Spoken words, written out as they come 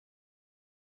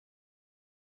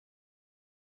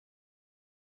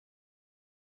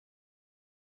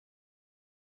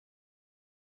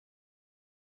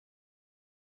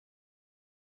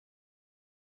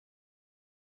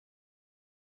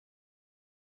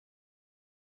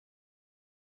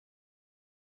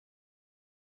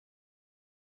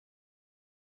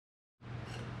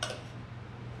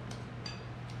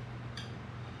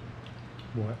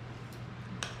What?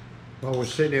 Well, we're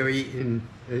sitting there eating.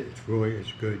 It's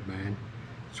good, man.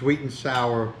 Sweet and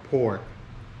sour pork.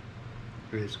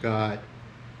 It's got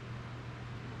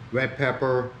red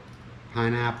pepper,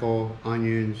 pineapple,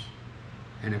 onions,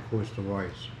 and of course the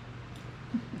rice.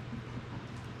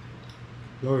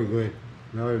 Very good.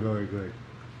 Very, very good.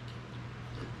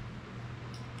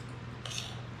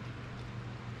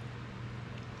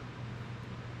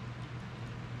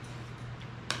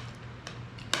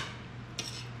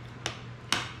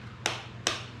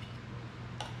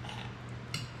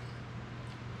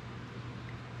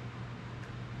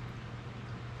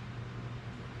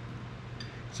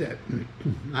 So,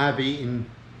 I've eaten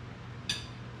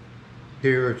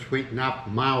here sweet,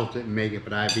 not Miles didn't make it,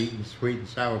 but I've eaten sweet and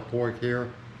sour pork here,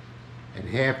 and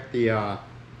half the I'll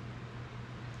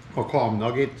call them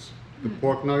nuggets, the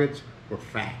pork nuggets were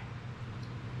fat.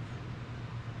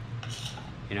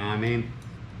 You know what I mean?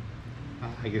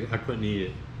 I couldn't eat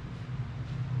it.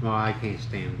 Well, I can't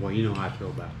stand. Well, you know how I feel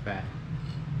about fat.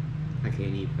 I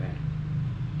can't eat fat.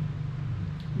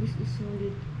 This is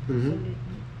solid. Mhm. Solid meat.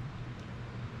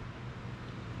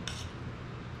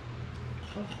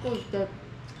 Of course,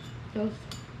 those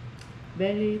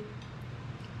belly,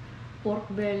 pork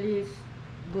belly is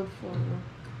good for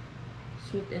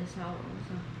sweet and sour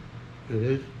also. It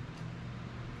is.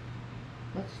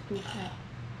 But it's too fat.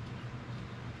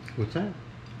 What's that?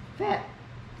 Fat.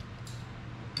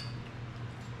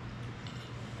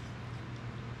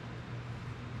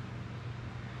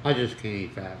 I just can't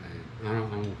eat fat, man. I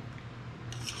don't know.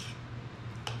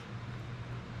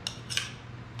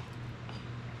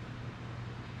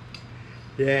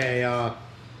 Yeah,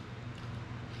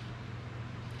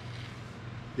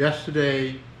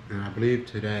 yesterday, and I believe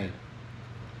today,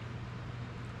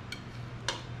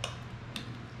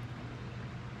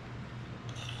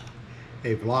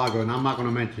 a vlogger, and I'm not going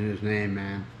to mention his name,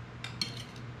 man.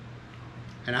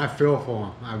 And I feel for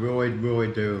him. I really,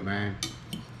 really do, man.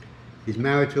 He's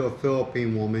married to a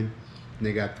Philippine woman, and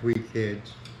they got 3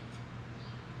 kids.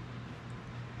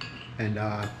 And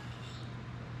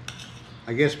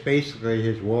I guess basically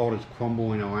his world is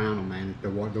crumbling around him, man. The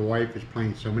wife is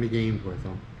playing so many games with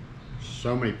him,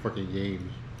 so many freaking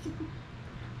games.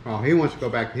 Oh, he wants to go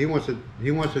back. He wants to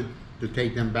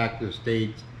take them back to the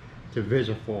States to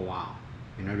visit for a while,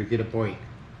 you know, to get a break.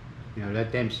 You know,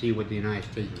 let them see what the United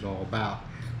States is all about.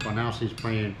 Well, now she's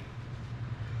playing.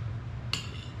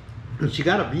 And she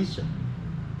got a visa.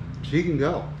 She can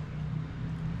go.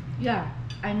 Yeah,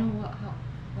 I know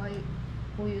why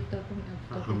who you talking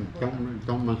about.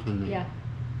 Don't mention that. Yeah.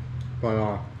 But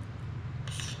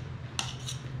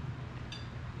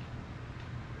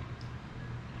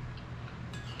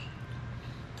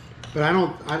I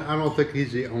don't think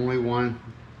he's the only one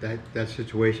that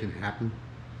situation happened.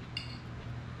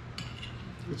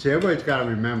 See, everybody's got to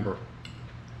remember,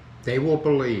 they will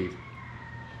believe,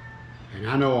 and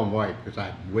I know I'm right because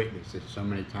I've witnessed it so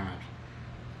many times.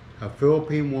 A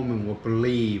Philippine woman will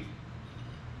believe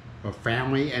her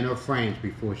family and her friends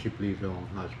before she believes her own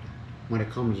husband when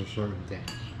it comes to certain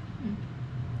things.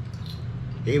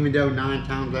 Even though 9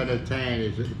 times out of 10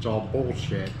 it's all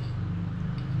bullshit,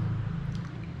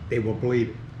 they will believe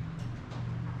it.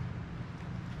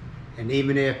 And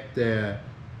even if the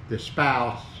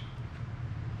spouse,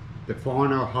 the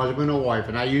foreigner, husband or wife,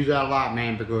 and I use that a lot,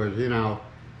 man, because, you know,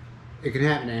 it can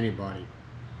happen to anybody,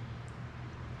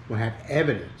 will have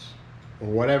evidence or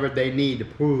whatever they need to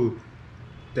prove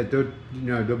that they're, you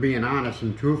know, they're being honest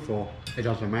and truthful. It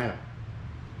doesn't matter.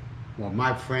 Well,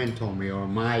 my friend told me, or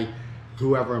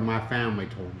whoever in my family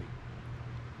told me.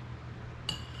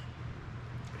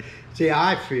 See,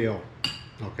 I feel,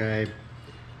 okay,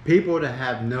 people that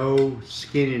have no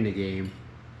skin in the game,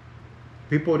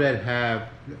 people that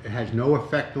has no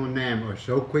effect on them, are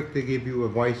so quick to give you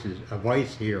advice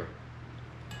here.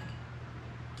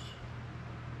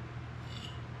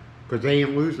 Because they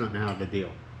ain't losing nothing out of the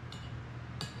deal.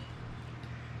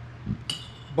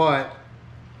 But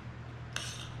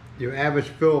your average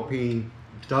Philippine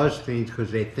does things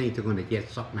because they think they're going to get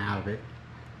something out of it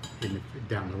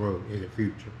down the road, in the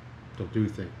future. They'll do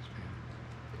things, man.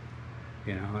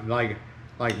 You know,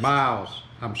 like Miles.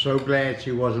 I'm so glad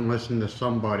she wasn't listening to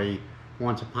somebody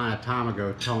once upon a time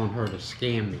ago telling her to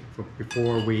scam me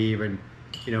before we even,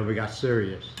 you know, we got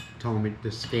serious, telling me to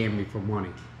scam me for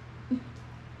money.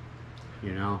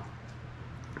 You know,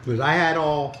 because I had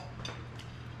all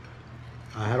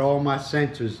my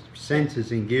senses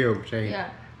in gear, saying, Yeah.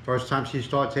 first time she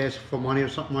starts asking for money or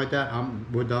something like that,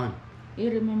 we're done.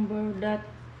 You remember that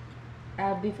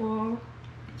before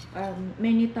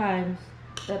many times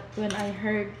that when I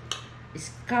heard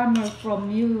scammer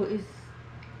from you is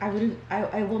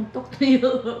I won't talk to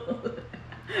you.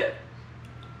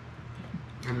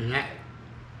 I mean, that.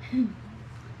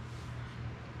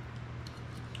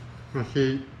 Well,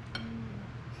 see,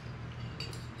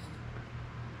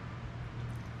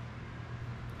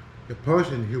 the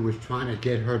person who was trying to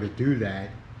get her to do that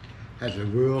has a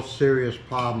real serious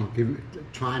problem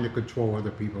trying to control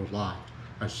other people's lives.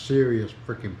 A serious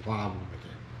freaking problem with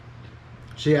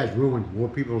it. She has ruined more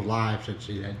people's lives than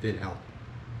she did help.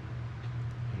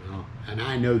 You know, and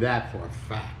I know that for a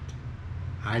fact.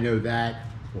 I know that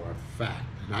for a fact,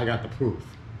 and I got the proof.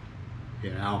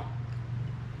 You know.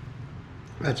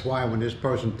 That's why when this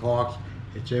person talks,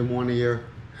 it's in one ear,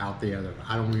 out the other.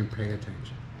 I don't even pay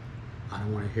attention. I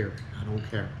don't want to hear it. I don't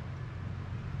care.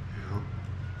 You know,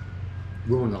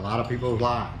 ruined a lot of people's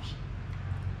lives.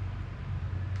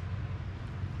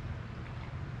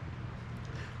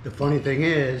 The funny thing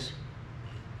is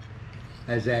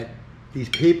that these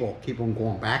people keep on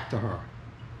going back to her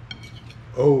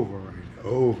over and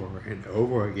over and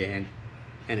over again.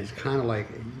 And it's kind of like,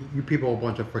 you people are a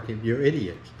bunch of freaking, you're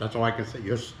idiots. That's all I can say.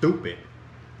 You're stupid,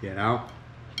 you know?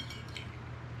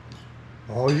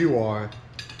 All you are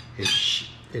is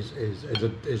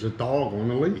a dog on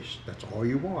a leash. That's all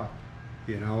you are,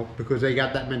 you know? Because they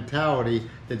got that mentality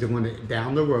that they're going to,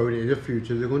 down the road, in the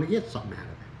future, they're going to get something out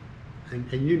of it.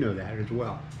 And you know that as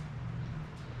well.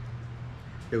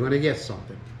 They're going to get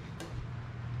something.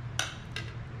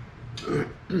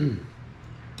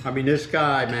 I mean, this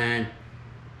guy, man,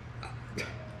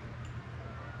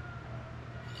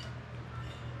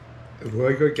 a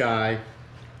very good guy,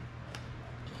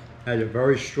 has a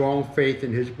very strong faith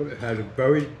in has a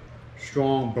very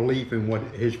strong belief in what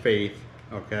his faith,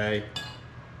 okay?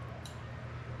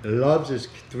 Loves his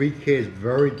 3 kids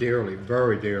very dearly,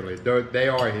 very dearly. They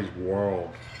are his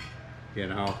world, you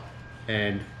know?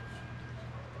 And,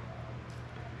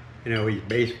 you know, he's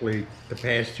basically, the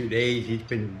past 2 days, he's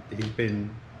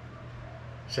been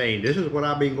saying, this is what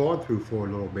I've been going through for a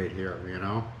little bit here, you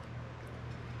know?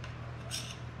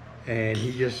 And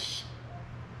he's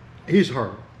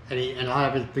hurt. And a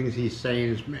lot of the things he's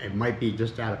saying, it might be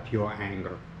just out of pure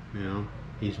anger, you know?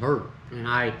 He's hurt. And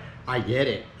I get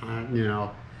it, you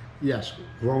know? Yes,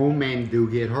 grown men do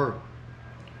get hurt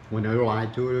when they're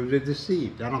lied to or they're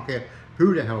deceived. I don't care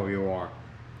who the hell you are.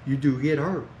 You do get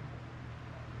hurt.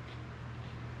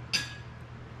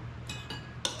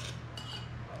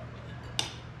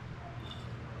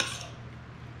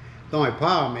 The only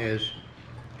problem is,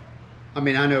 I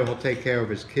mean, I know he'll take care of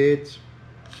his kids,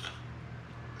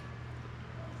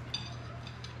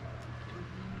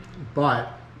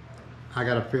 but I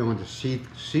got a feeling that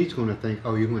she's going to think,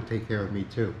 oh, you're going to take care of me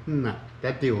too. No,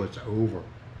 that deal is over,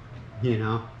 you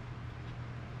know?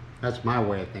 That's my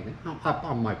way of thinking.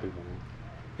 I might be wrong.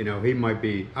 You know, he might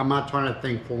be, I'm not trying to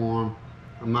think for him.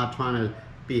 I'm not trying to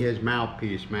be his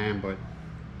mouthpiece, man, but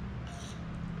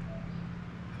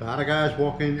a lot of guys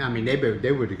walk in, I mean, they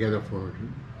were together for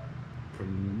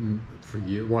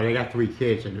years. Well, they got 3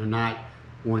 kids, and they're not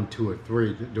 1, 2, or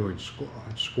 3 doing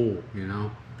school, you know?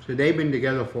 So they've been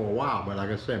together for a while, but like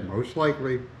I said, most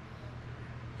likely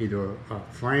either a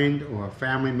friend or a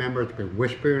family member has been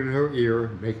whispering in her ear,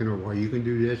 making her, well, you can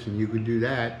do this and you can do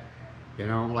that. You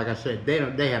know, like I said, they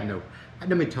have no,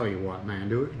 let me tell you what, man,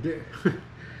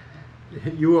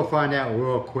 you will find out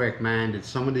real quick, man, that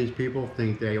some of these people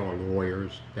think they are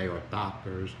lawyers, they are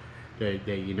doctors, they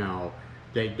you know,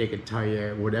 they can tell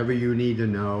you whatever you need to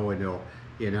know, and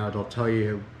they'll tell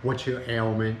you what's your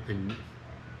ailment, and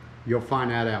you'll find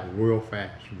that out real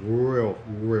fast, real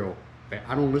fast.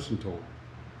 I don't listen to them.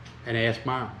 And ask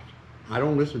Myers. I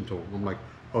don't listen to them. I'm like,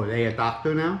 oh, they a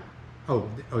doctor now? Oh,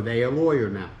 are they a lawyer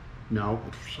now? No,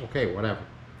 okay, whatever,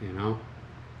 you know?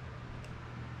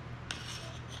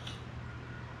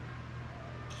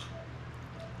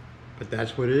 But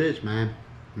that's what it is, man.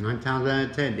 9 times out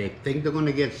of 10, they think they're going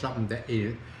to get something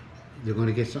they're going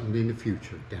to get something in the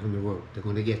future, down the road. They're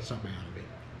going to get something out of it.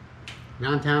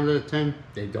 9 times out of 10,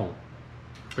 they don't.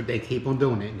 But they keep on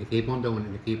doing it, and they keep on doing it,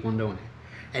 and they keep on doing it.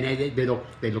 And they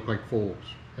look like fools.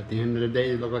 At the end of the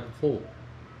day, they look like a fool.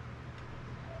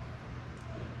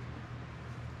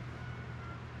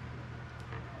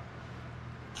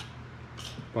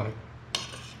 But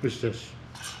it's just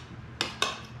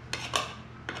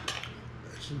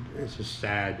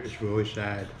sad. It's really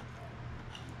sad.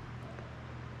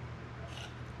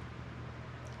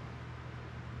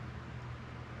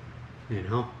 You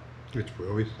know, it's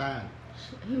really sad.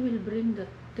 He will bring the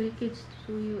 3 kids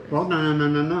to you. Well,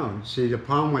 no. See, the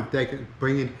problem with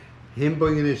bringing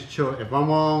his children. If I'm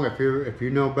wrong, if you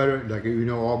know better, like you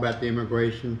know all about the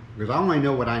immigration, because I only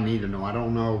know what I need to know. I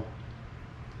don't know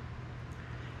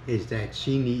is that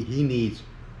he needs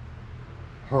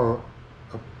her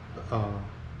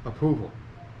approval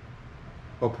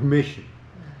or permission.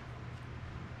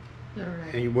 You're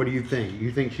right. And what do you think?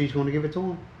 You think she's going to give it to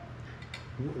him?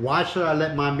 Why should I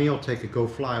let my meal taker go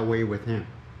fly away with him?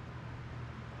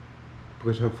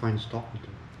 Because her friend's talking to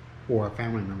her, or her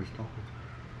family member's talking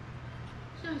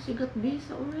to her. Yeah, she got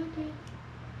visa already.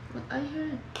 What I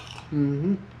heard.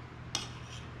 Mm-hmm.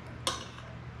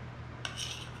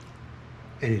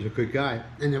 And he's a good guy.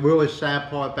 And the really sad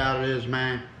part about it is,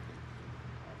 man,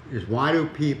 is why do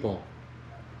people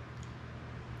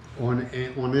on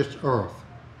this earth,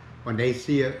 when they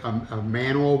see a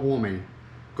man or a woman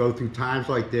go through times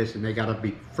like this, and they gotta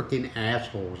be freaking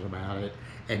assholes about it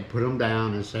and put them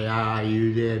down and say,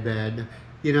 you did bad,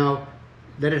 you know,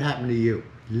 let it happen to you.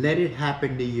 Let it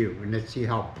happen to you, and let's see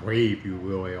how brave you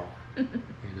really are. You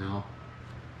know,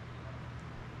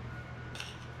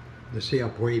 let's see how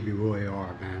brave you really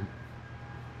are, man.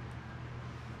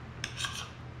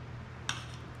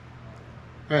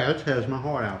 Hey, that tears my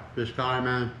heart out. This guy,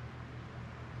 man,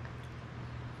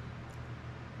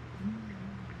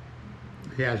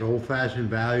 he has old-fashioned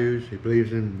values. He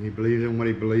believes in what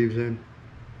he believes in.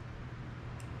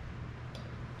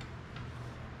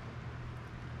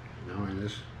 You know, and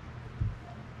this,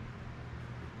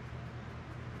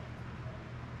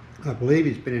 I believe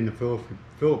he's been in the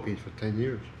Philippines for 10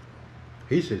 years.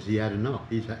 He says he had enough.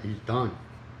 He's done.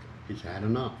 He's had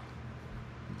enough.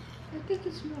 I think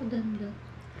it's more than that.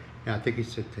 Yeah, I think he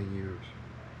said 10 years.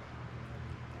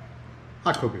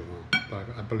 I could be wrong, but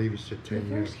I believe he said 10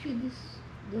 The years. first kid is,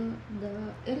 the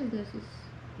eldest is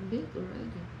big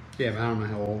already. Yeah, but I don't know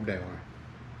how old they are.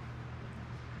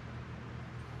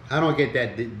 I don't get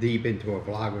that deep into a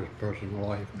vlogger's personal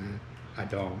life, man. I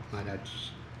don't.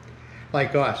 That's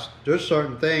like us. There's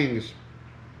certain things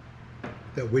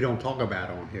that we don't talk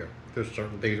about on here. There's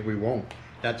certain things we won't.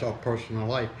 That's our personal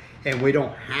life, and we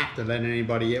don't have to let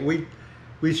anybody in. We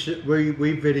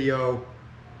video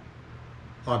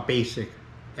our basic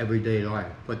everyday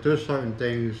life, but there's certain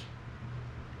things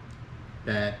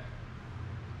that,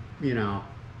 you know,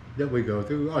 that we go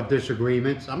through, our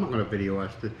disagreements. I'm not going to video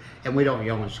us, and we don't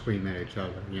yell and scream at each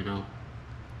other, you know.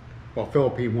 Well,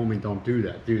 Philippine women don't do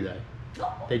that, do they?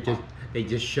 They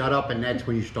just shut up, and that's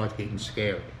when you start getting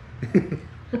scared.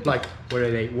 Like,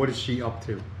 what is she up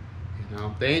to? You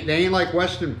know, they ain't like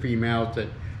Western females that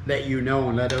let you know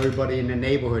and let everybody in the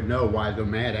neighborhood know why they're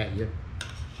mad at you.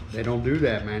 They don't do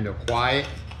that, man. They're quiet,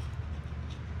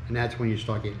 and that's when you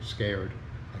start getting scared.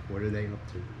 Like, what are they up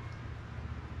to? You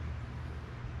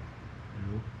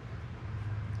know?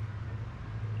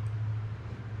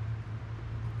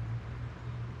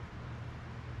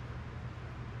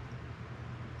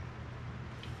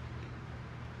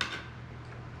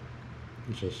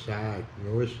 It's just sad,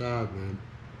 really sad, man.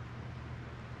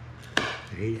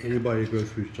 I hate anybody who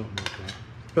goes through something like that,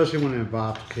 especially when it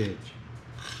involves kids.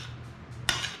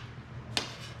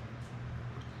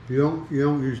 You don't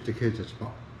use the kids as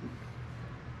pawns.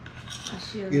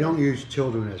 You don't use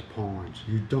children as pawns.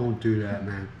 You don't do that,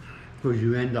 man, because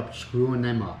you end up screwing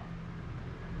them up.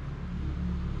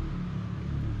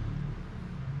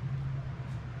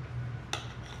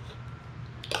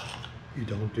 You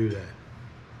don't do that.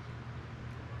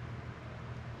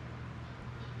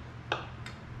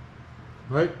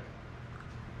 Right?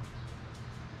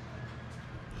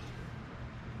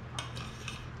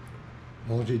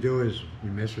 All you do is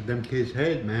you mess with them kids'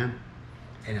 head, man.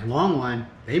 And in the long run,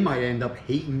 they might end up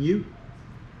hating you.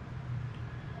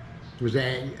 Because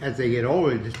as they get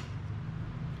older,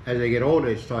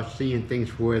 they start seeing things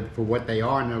for what they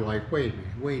are, and they're like, wait a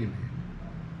minute, wait a minute,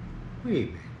 wait a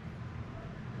minute.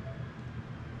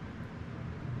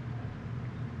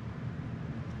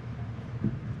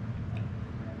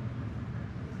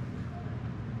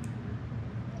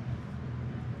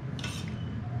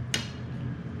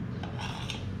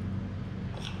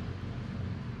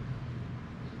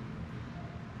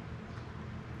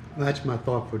 Well, that's my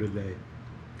thought for today.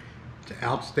 It's an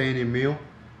outstanding meal.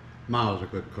 Miles a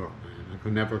good cook, man. I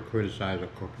could never criticize her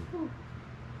cooking. Oh,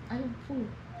 I am full.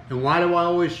 And why do I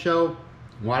always show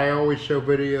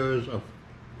videos of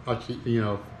us, you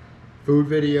know, food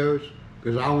videos?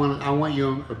 Because I want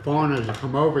you foreigners to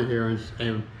come over here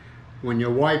and when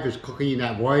your wife is cooking you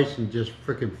that rice and just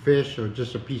freaking fish or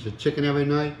just a piece of chicken every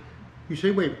night, you say,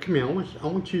 wait, come here, I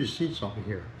want you to see something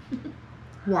here.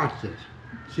 Watch this.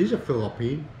 She's a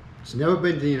Philippine. She's never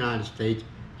been to the United States,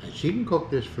 and she can cook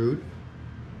this food.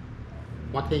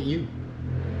 Why can't you?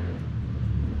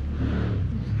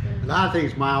 A lot of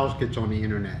things Miles gets on the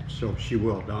internet, so she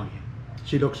will, don't you?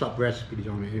 She looks up recipes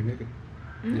on the internet,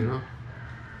 you know?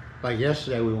 Like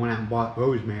yesterday, we went out and bought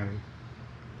rosemary,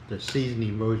 the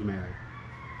seasoning rosemary.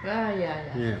 Ah, yeah,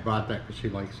 yeah. Yeah, bought that because she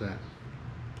likes that.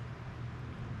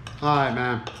 All right,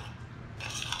 man.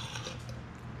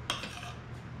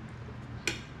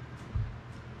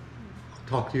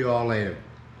 Talk to you all later.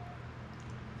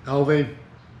 Elvin,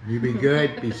 you be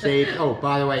good, be safe. Oh,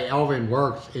 by the way, Elvin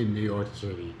works in New York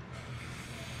City.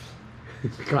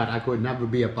 God, I could never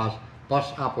be a bus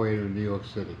operator in New York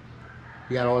City.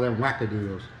 You got all them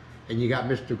wackadoodles. And you got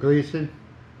Mr. Gleason.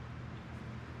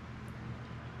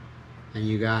 And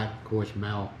you got, of course,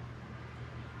 Mel.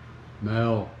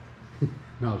 Mel's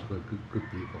good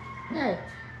people. Yeah.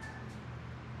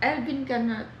 Alvin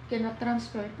cannot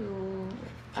transfer to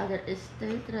other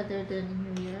state rather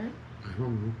than New York. I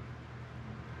don't know.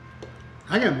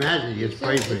 I can imagine he gets He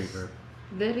paid said it's for.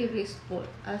 very risky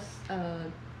as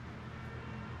a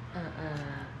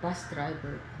bus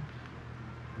driver.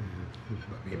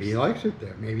 Maybe he likes it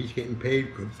there. Maybe he's getting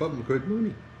paid good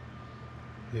money.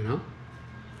 You know?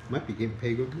 Might be getting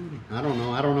paid good money. I don't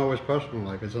know. I don't know his personal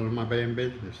life. It's none of my damn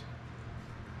business.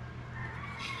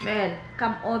 Man,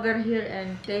 come over here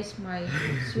and taste my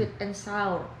sweet and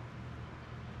sour.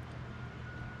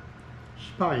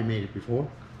 She's probably made it before.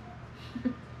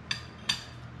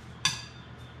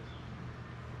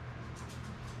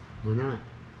 Why not?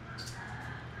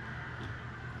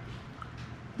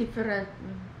 Different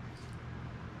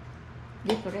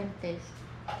taste.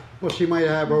 Well, she might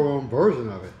have her own version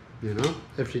of it, you know?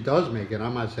 If she does make it,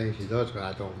 I'm not saying she does, but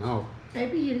I don't know.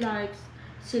 Maybe she likes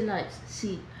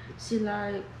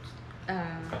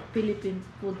Philippine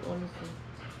food also.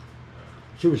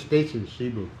 She was stationed in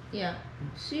Cebu. Yeah,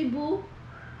 Cebu.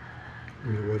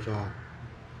 And it was,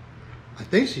 I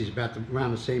think she's about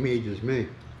around the same age as me.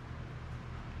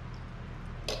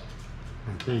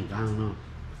 I think, I don't know.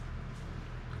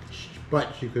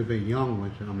 But she could be young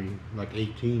when, like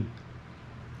 18.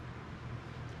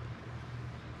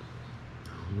 I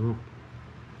don't know.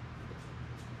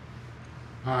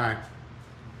 Alright.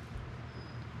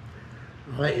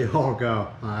 I'll let you all go.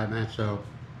 Alright, man, so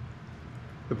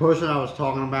the person I was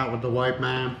talking about with the white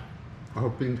man, I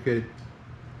hope things get,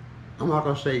 I'm not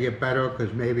going to say get better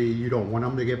because maybe you don't want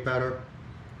them to get better,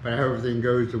 but everything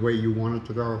goes the way you want it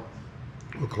to go,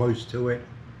 or close to it.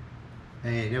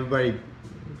 And everybody,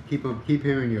 keep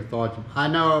hearing your thoughts. I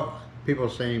know people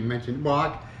saying,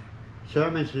 should I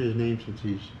mention his name since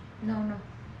he's... No.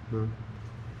 No?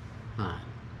 Alright.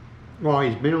 Well,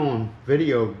 he's been on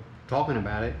video talking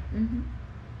about it. Mm-hmm.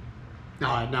 No,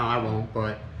 I won't,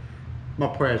 but my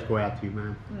prayers go out to you,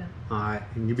 man. Yeah. Alright,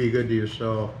 and you be good to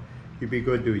yourself. You be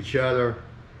good to each other.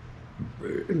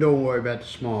 And don't worry about the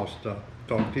small stuff.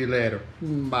 Talk to you later.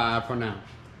 Bye for now.